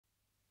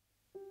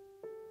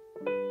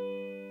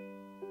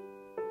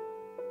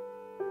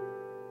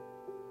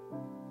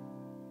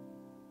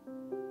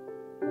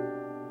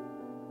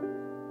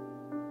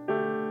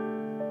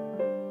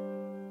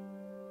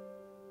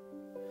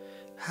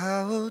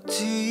How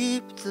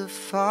deep the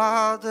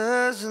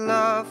Father's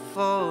love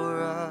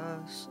for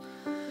us,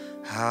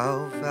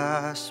 how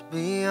vast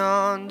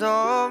beyond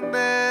all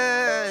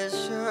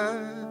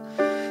measure,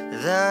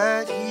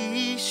 that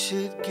He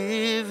should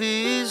give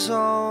His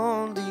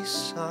only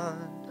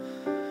Son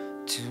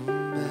to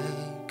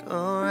make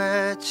a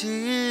wretch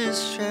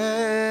His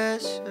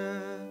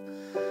treasure.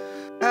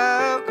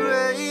 How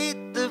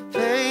great the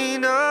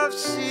pain of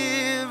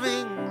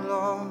searing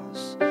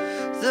loss,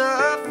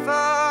 the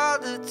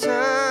Father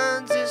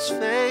turns His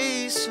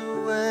face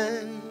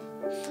away,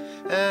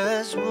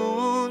 as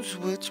wounds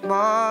which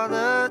mar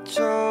the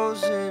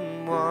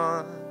chosen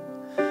one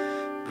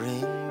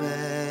bring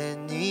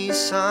many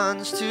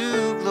sons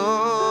to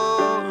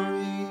glory.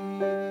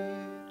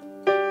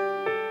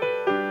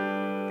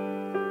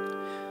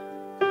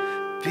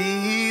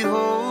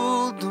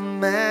 Behold the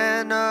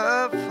man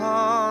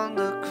upon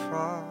the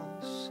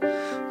cross,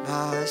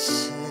 my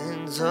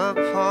sins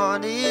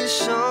upon His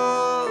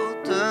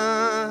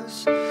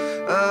shoulders.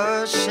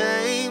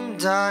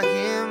 Ashamed I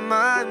hear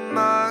my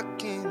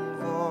mocking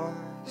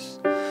voice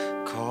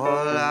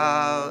call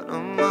out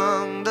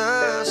among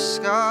the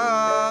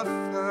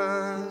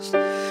scoffers.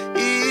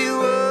 It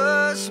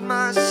was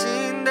my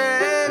sin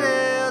that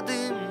held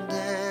Him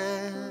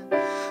there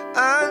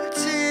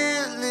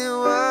until it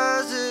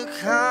was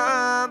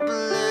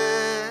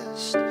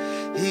accomplished.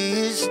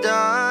 His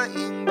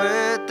dying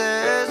breath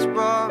has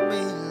brought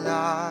me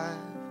life,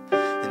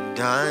 and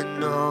I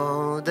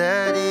know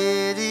that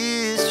it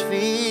is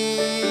finished.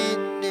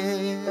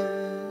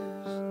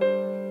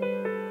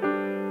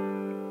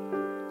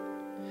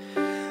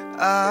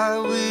 I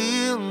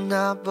will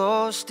not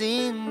boast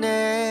in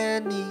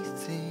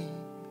anything,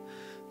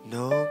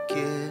 no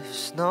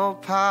gifts, no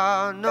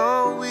power,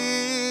 no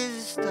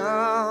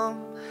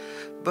wisdom,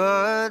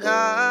 but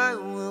I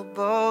will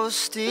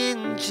boast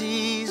in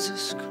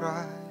Jesus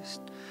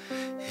Christ,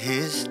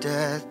 His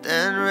death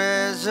and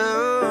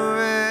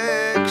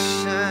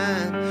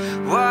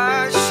resurrection.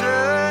 Why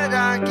should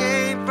I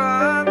gain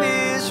from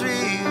His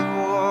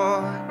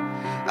reward?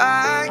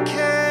 I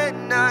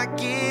cannot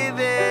give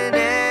an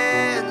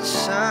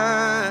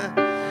answer,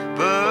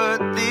 but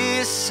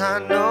this I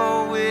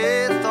know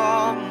with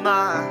all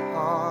my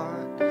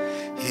heart: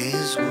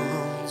 His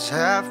wounds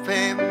have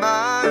paid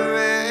my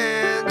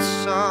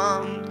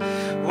ransom.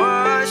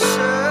 What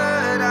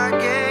should I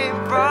gain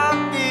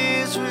from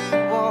His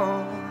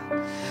reward?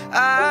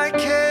 I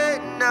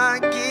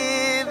cannot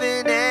give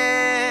an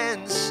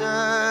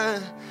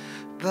answer,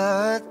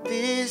 but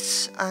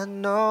this I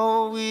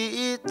know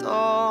with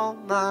all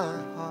my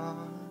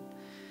heart: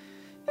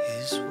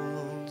 His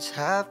wounds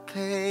have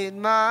paid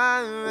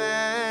my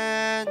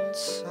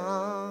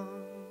ransom.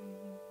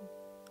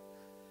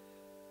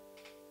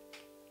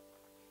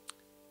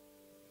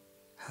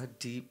 How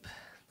deep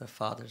the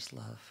Father's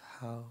love,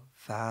 how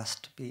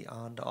vast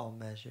beyond all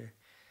measure.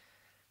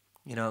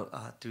 You know,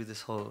 through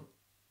this whole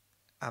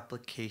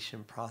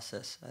application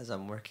process, as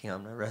I'm working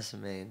on my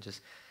resume and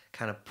just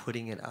kind of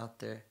putting it out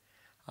there,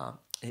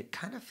 it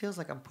kind of feels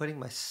like I'm putting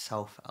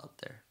myself out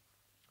there,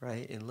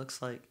 right? It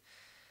looks like,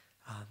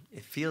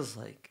 it feels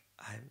like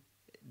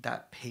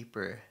that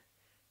paper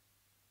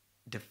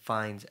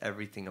defines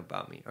everything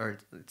about me, or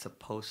it's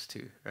supposed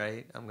to,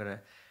 right? I'm going to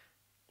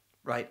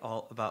write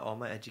all about all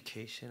my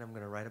education. I'm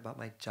going to write about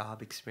my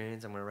job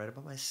experience. I'm going to write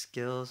about my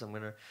skills. I'm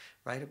going to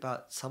write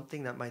about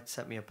something that might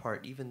set me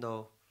apart, even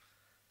though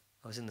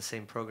I was in the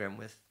same program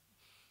with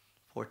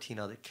 14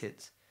 other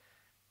kids,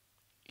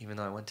 even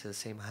though I went to the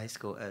same high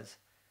school as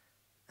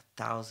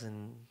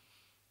 1,000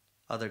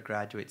 other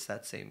graduates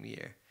that same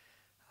year.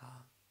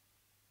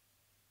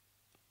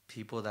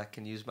 People that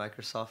can use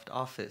Microsoft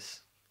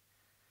Office.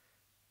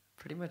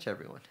 Pretty much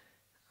everyone.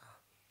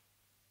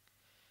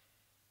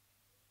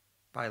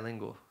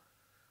 Bilingual,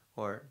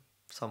 or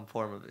some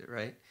form of it,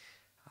 right?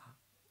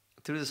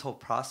 Through this whole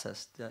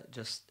process, that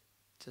just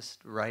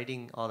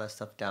writing all that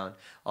stuff down,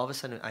 all of a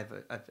sudden I've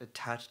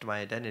attached my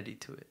identity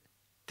to it.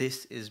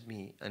 This is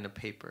me in a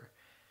paper,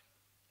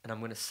 and I'm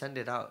going to send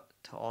it out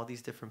to all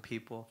these different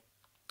people,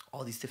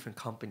 all these different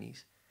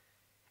companies,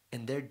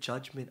 and their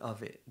judgment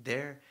of it,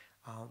 their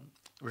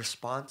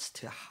response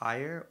to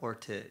hire or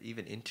to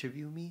even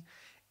interview me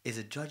is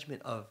a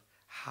judgment of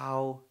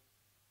how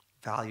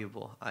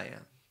valuable I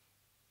am.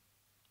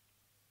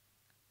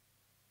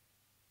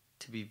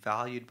 To be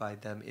valued by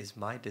them is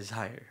my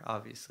desire,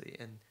 obviously,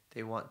 and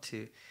they want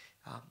to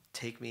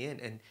take me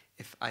in. And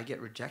if I get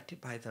rejected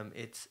by them,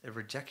 it's a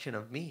rejection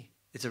of me.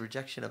 It's a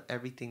rejection of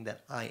everything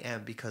that I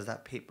am, because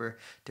that paper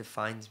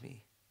defines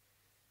me.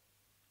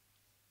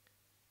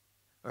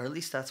 Or at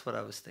least that's what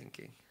I was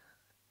thinking.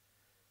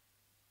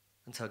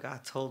 Until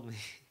God told me,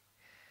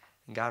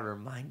 and God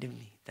reminded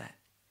me that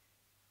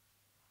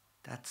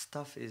that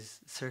stuff is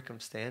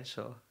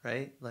circumstantial,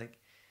 right? Like,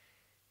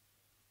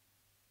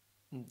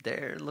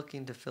 they're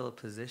looking to fill a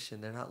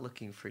position. They're not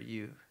looking for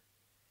you.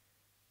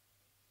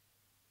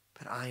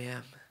 But I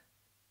am.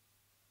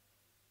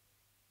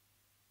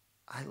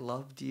 I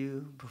loved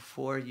you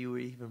before you were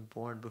even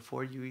born,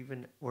 before you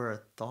even were a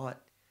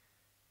thought.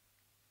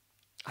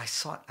 I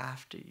sought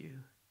after you.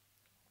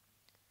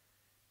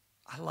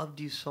 I loved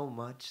you so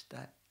much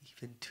that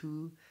even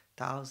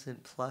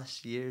 2,000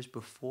 plus years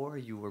before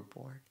you were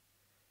born,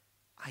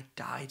 I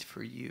died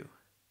for you.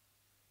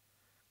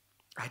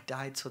 I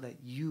died so that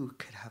you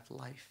could have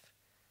life,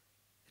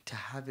 to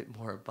have it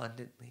more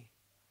abundantly.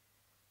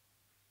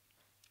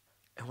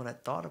 And when I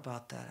thought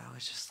about that, I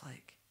was just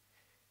like,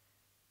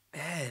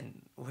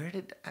 man, where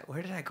did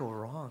I go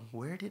wrong?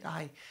 Where did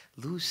I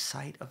lose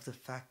sight of the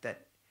fact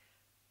that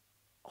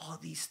all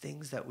these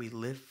things that we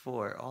live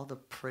for, all the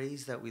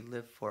praise that we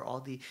live for, all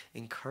the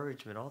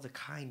encouragement, all the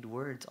kind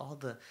words, all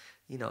the,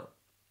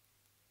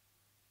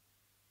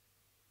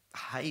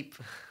 hype.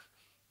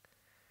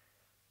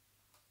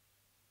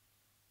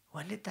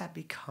 When did that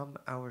become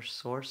our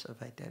source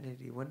of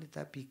identity? When did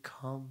that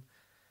become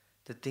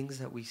the things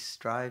that we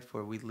strive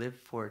for, we live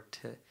for,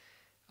 to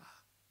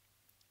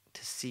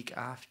seek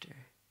after?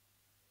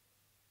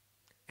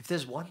 If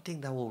there's one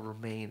thing that will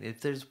remain, if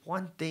there's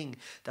one thing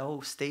that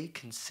will stay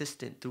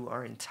consistent through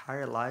our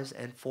entire lives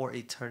and for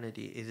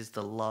eternity, it is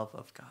the love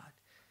of God.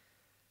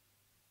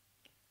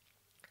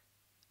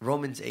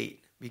 Romans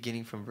 8,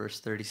 beginning from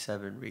verse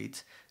 37,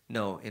 reads,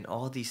 "No, in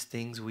all these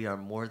things we are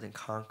more than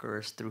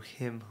conquerors through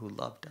him who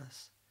loved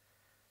us.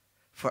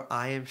 For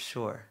I am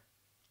sure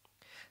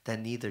that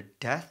neither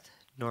death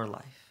nor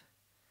life,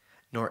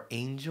 nor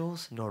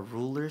angels, nor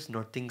rulers,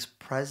 nor things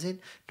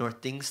present, nor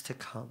things to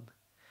come,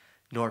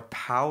 nor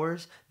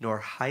powers, nor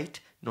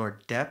height, nor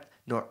depth,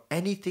 nor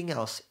anything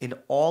else in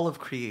all of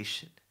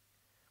creation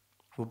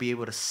will be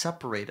able to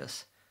separate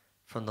us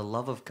from the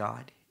love of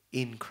God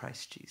in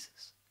Christ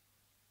Jesus."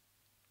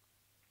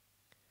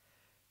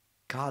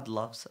 God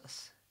loves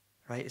us,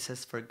 right? It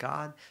says, "For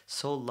God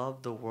so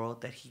loved the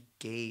world that he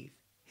gave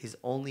his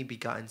only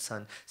begotten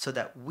Son, so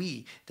that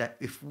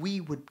if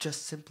we would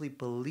just simply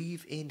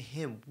believe in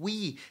him,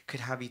 we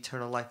could have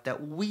eternal life,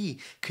 that we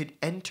could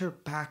enter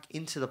back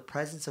into the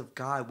presence of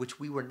God, which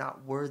we were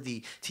not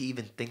worthy to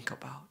even think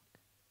about."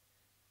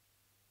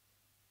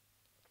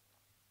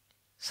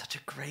 Such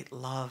a great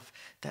love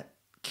that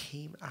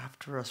came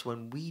after us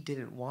when we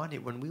didn't want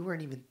it, when we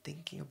weren't even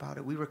thinking about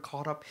it. We were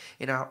caught up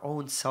in our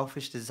own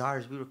selfish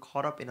desires. We were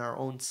caught up in our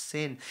own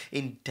sin,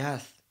 in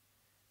death.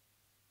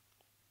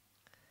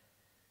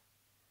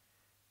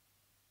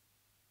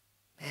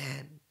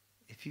 Man,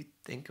 if you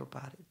think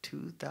about it,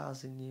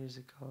 2,000 years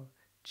ago,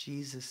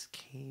 Jesus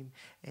came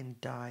and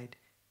died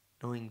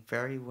knowing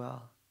very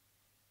well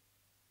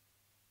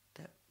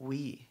that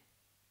we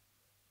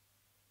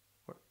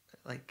were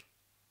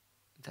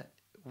that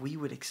we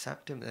would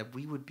accept him, that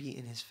we would be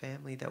in his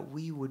family, that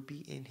we would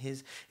be in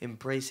his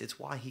embrace. It's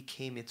why he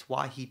came, it's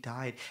why he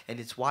died, and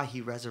it's why he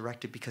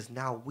resurrected, because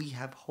now we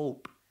have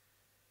hope.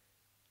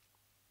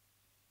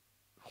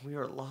 When we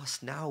were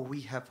lost, now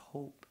we have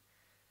hope.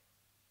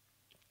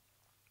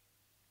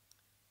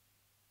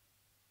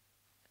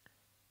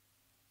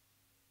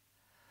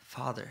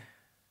 Father,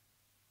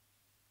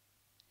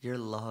 your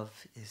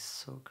love is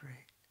so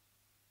great.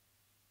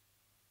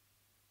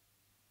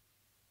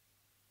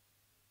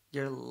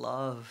 Your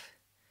love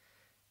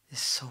is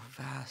so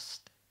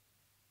vast.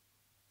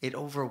 It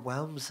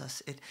overwhelms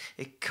us.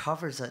 It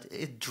covers us.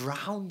 It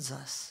drowns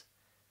us.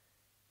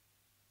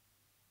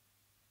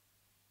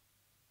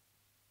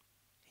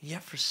 And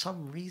yet for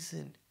some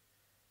reason,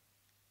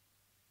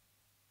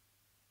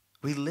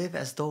 we live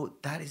as though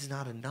that is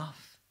not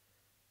enough.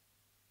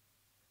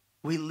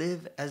 We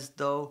live as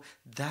though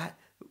that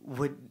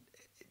would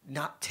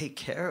not take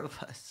care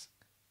of us.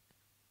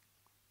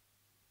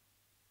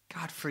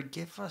 God,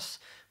 forgive us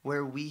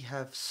where we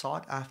have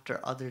sought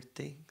after other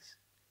things.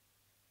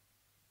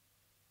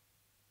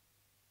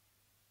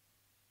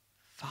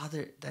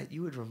 Father, that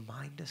you would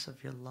remind us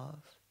of your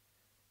love.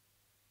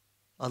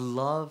 A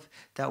love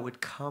that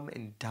would come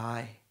and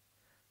die.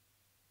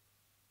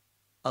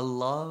 A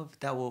love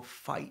that will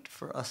fight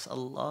for us. A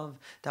love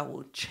that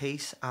will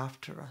chase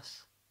after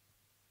us.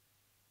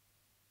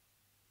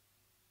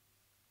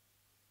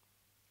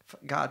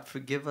 God,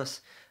 forgive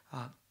us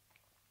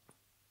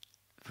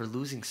for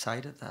losing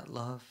sight of that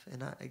love.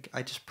 And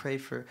I just pray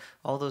for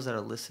all those that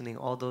are listening,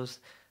 all those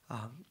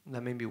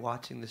that may be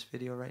watching this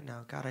video right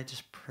now. God, I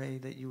just pray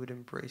that you would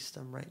embrace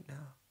them right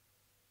now.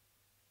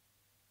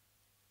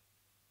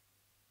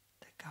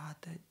 That God,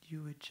 that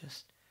you would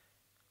just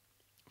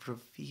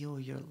reveal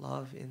your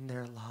love in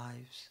their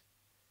lives.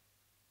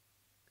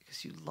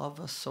 Because you love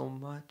us so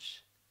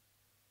much.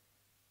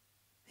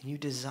 And you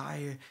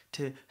desire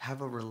to have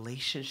a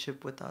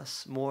relationship with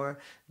us more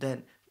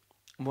than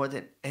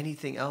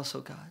anything else,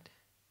 oh God.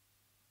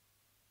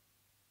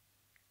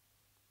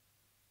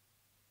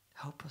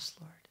 Help us,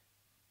 Lord.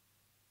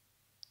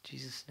 In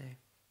Jesus' name.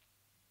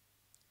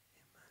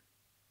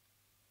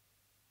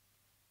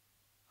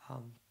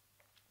 Amen.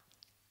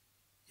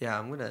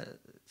 I'm going to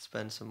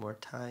spend some more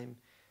time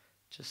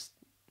just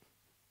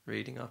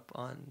reading up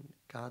on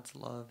God's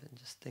love and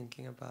just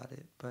thinking about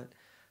it. But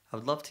I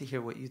would love to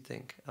hear what you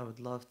think. I would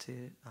love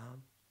to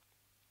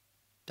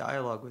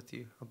dialogue with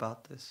you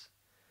about this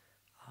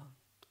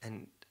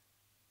and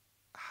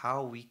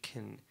how we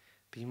can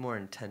be more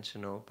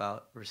intentional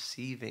about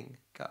receiving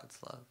God's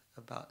love,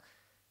 about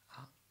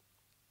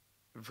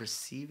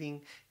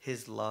receiving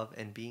his love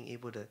and being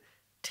able to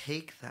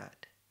take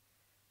that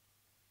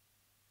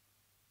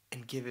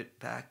and give it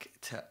back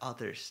to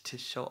others, to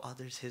show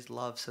others his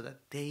love so that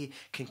they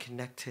can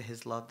connect to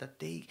his love, that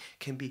they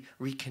can be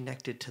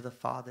reconnected to the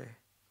Father.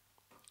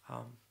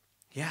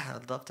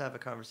 I'd love to have a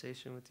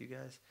conversation with you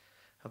guys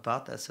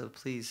about that. So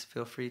please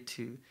feel free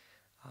to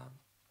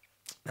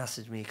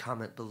message me,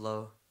 comment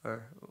below,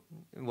 or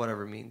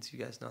whatever means you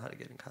guys know how to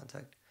get in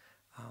contact.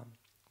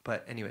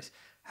 But anyways,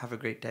 have a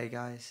great day,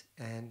 guys,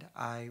 and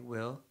I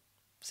will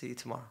see you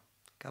tomorrow.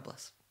 God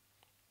bless.